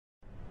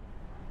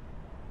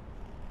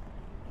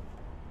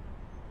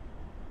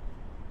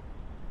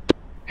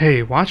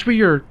Hey, watch where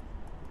you're...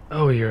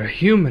 Oh, you're a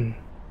human.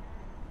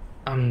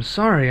 I'm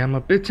sorry, I'm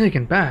a bit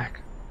taken back.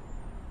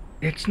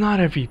 It's not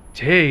every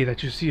day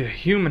that you see a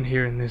human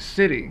here in this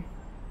city.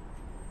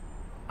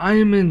 I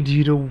am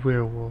indeed a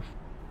werewolf.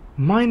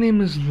 My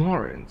name is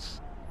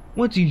Lawrence.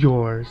 What's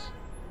yours?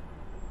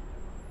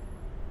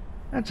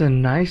 That's a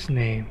nice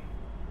name.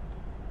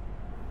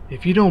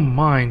 If you don't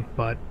mind,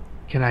 but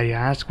can I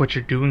ask what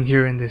you're doing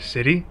here in this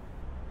city?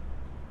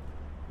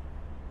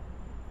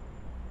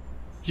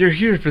 You're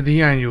here for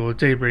the annual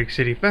Daybreak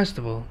City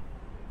festival.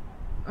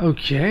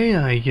 Okay,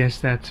 I guess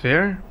that's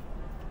fair.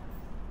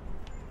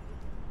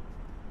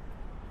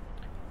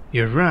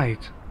 You're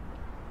right.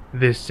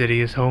 This city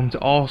is home to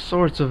all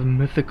sorts of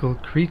mythical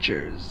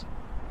creatures.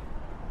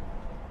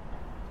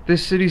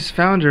 This city's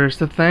founder is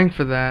to thank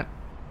for that.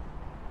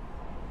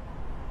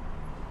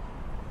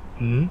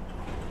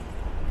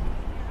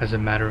 As a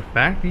matter of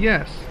fact,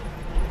 yes.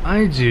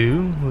 I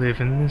do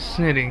live in this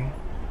city.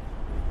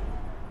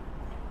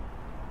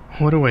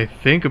 What do I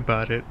think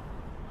about it?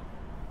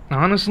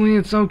 Honestly,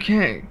 it's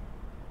okay.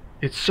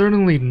 It's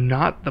certainly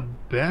not the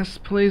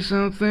best place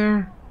out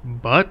there,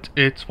 but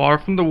it's far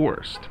from the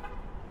worst.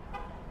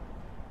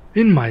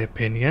 In my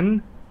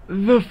opinion,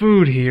 the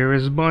food here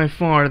is by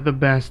far the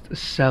best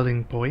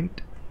selling point.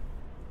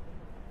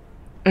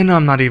 And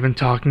I'm not even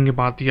talking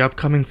about the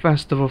upcoming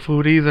festival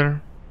food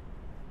either.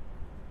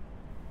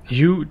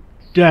 You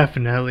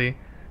definitely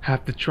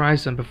have to try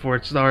some before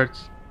it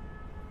starts.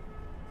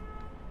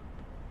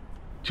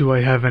 Do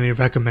I have any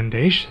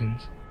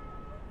recommendations?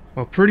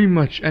 Well, pretty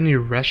much any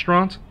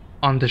restaurant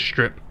on the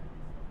strip.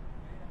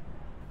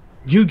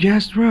 You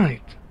guessed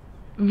right.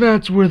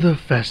 That's where the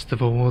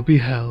festival will be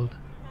held.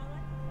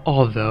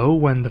 Although,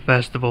 when the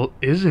festival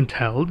isn't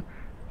held,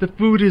 the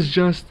food is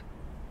just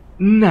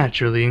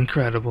naturally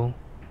incredible.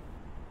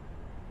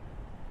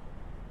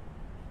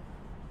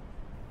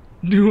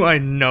 Do I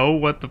know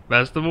what the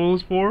festival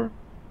is for?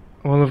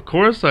 Well, of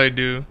course I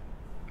do.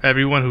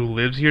 Everyone who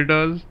lives here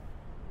does.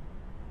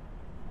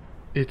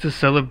 It's a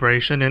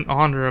celebration in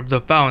honor of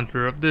the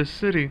founder of this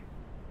city.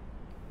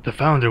 The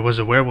founder was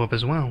a werewolf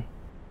as well.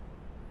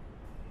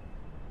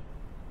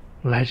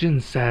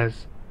 Legend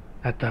says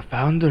that the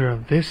founder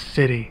of this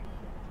city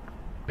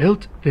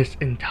built this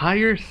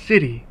entire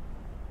city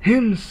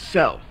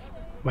himself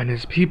when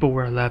his people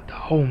were left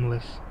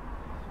homeless.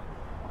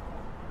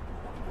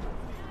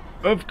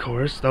 Of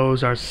course,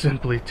 those are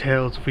simply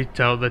tales we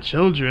tell the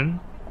children.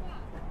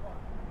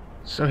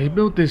 So he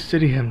built this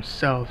city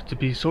himself to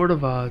be sort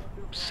of a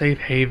safe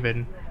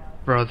haven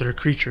for other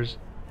creatures.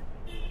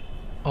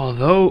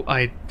 Although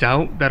I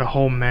doubt that a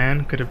whole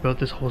man could have built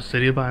this whole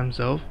city by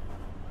himself.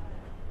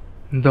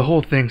 The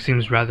whole thing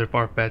seems rather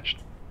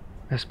far-fetched,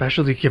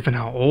 especially given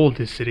how old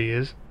this city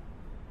is.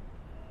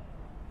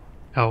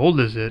 How old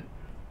is it?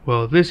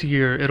 Well, this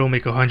year it'll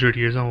make 100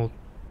 years old.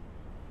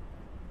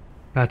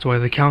 That's why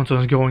the council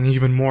is going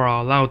even more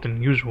all out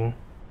than usual.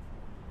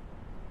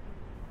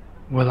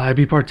 Will I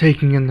be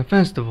partaking in the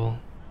festival?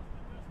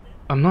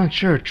 I'm not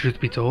sure, truth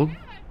be told.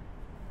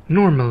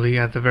 Normally,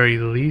 at the very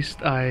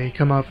least, I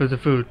come out for the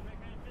food.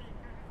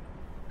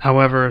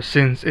 However,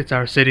 since it's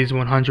our city's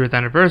 100th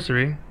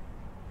anniversary,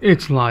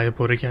 it's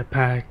liable to get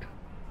packed.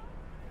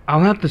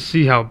 I'll have to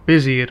see how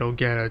busy it'll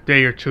get a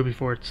day or two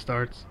before it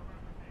starts.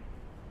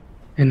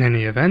 In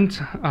any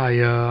event,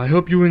 I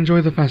hope you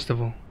enjoy the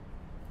festival.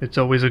 It's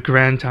always a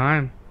grand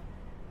time.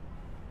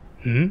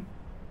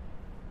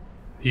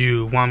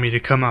 You want me to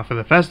come out for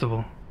the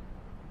festival?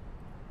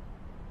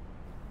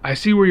 I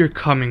see where you're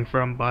coming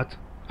from, but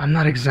I'm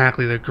not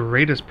exactly the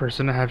greatest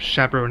person to have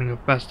chaperoning a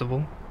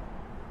festival.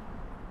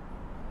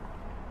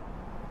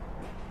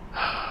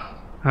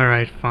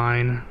 Alright,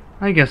 fine.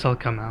 I guess I'll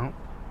come out.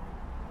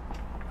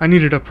 I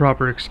needed a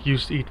proper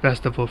excuse to eat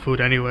festival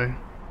food anyway.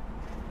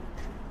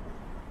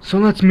 So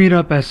let's meet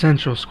up at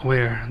Central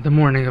Square the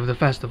morning of the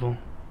festival.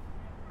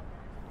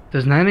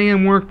 Does 9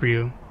 AM work for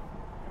you?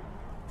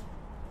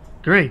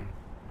 Great.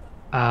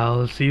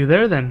 I'll see you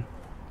there then.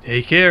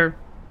 Take care.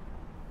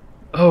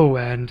 Oh,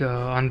 and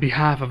on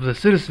behalf of the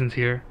citizens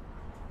here,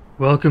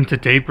 welcome to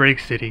Daybreak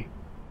City.